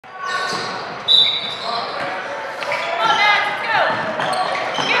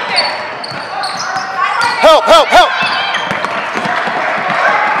Help, help, help.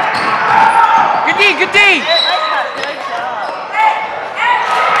 Good D, good D.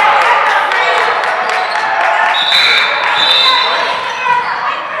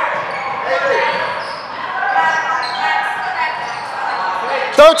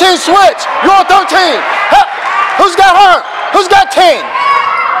 13 switch. You're on 13. Help. Who's got hurt? Who's got 10?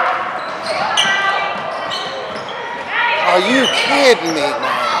 Are you kidding me,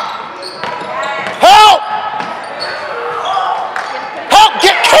 man? Help! Help!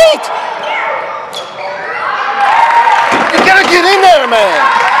 Get Kate! You gotta get in there, man.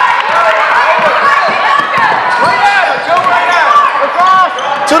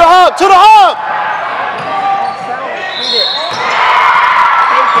 To the hub! To the hub!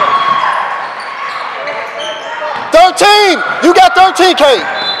 13! You got 13, Kate.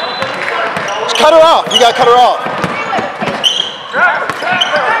 Just cut her off. You gotta cut her off.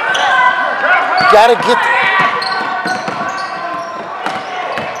 You gotta get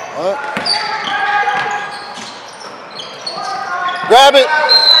what? Grab it.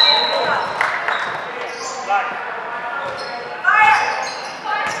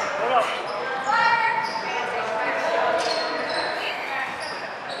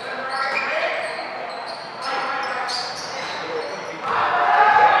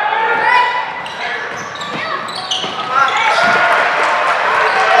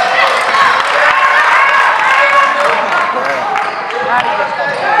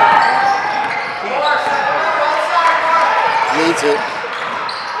 Needs it.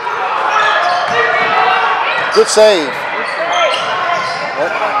 Good save.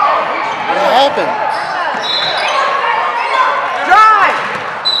 What happened? Drive!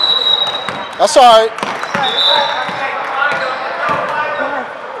 That's all right.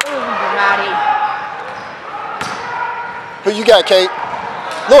 Who you got, Kate?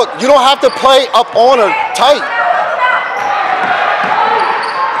 Look, you don't have to play up on her tight.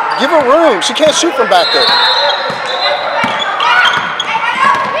 Give her room. She can't shoot from back there.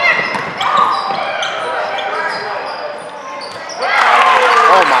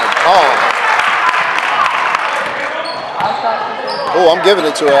 Oh my God. Oh, I'm giving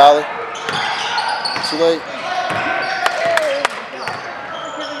it to her, Allie. Too late.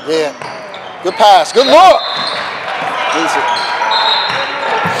 Yeah. Good pass. Good look. Needs it.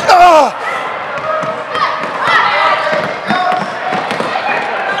 Ah!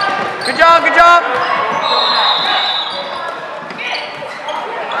 Good job, good job.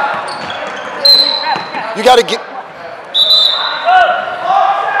 You got to get.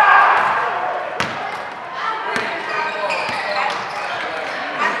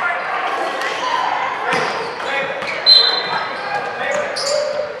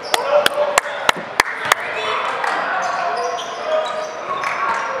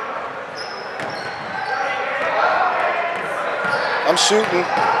 I'm shooting.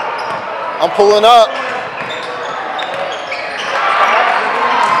 I'm pulling up.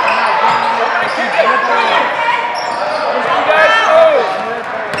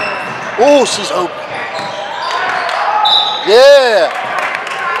 Oh, she's open. Yeah.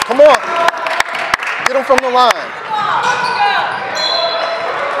 Come on. Get them from the line.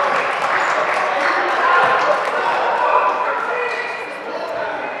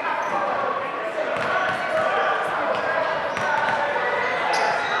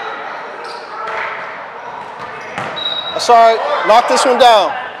 That's all right. Knock this one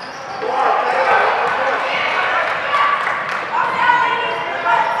down.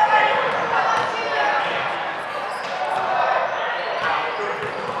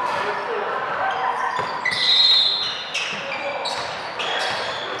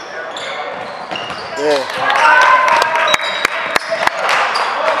 Yeah.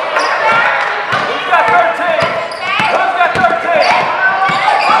 Who's got 13? Who's got 13?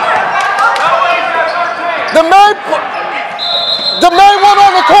 Nobody's got 13. The main one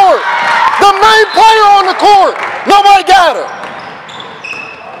on the court. The main player on the court. Nobody got her.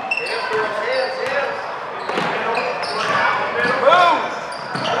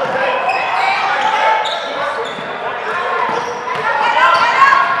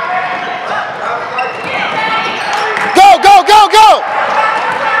 Go, go, go, go.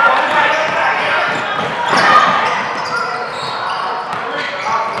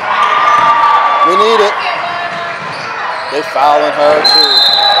 We need it. They fouling her too.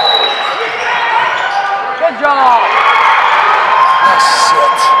 Good job. That's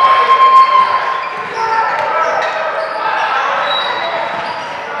shit.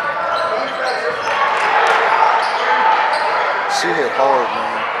 She hit hard,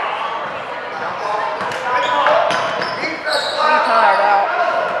 man. I'm tired out.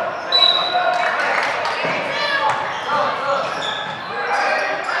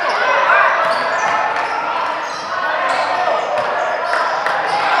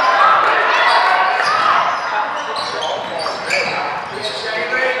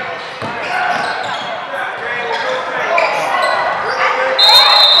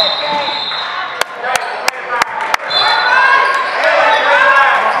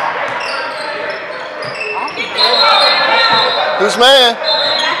 his man.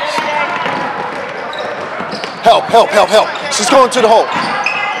 Help, help, help, help. She's going to the hole.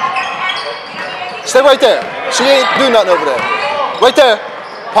 Stay right there. She ain't do nothing over there. Right there.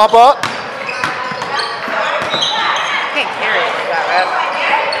 Pop up. Can't carry it like that, man.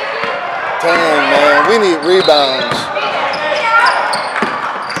 Damn, man. We need rebounds.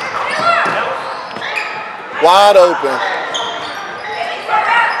 Wide open.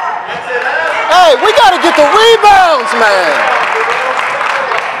 Hey, we got to get the rebounds, man.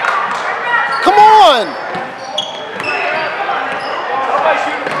 Come on. Somebody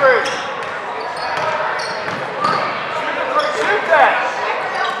shoot the three. Shoot that.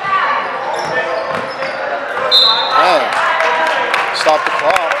 Man. Stop the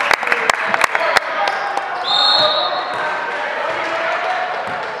clock.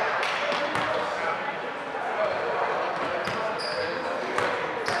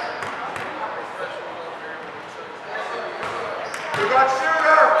 We got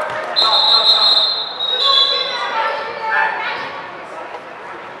shooter.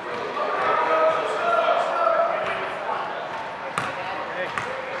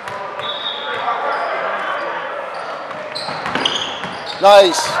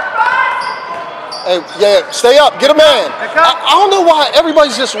 Nice. Hey, yeah, stay up. Get a man. I don't know why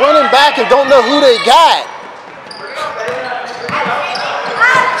everybody's just running back and don't know who they got.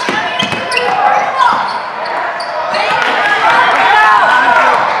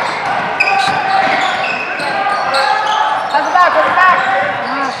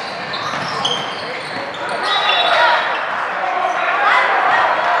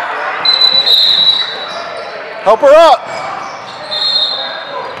 Help her up.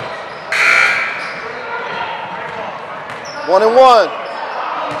 One and one.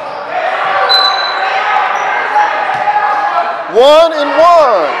 1 and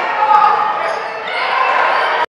 1.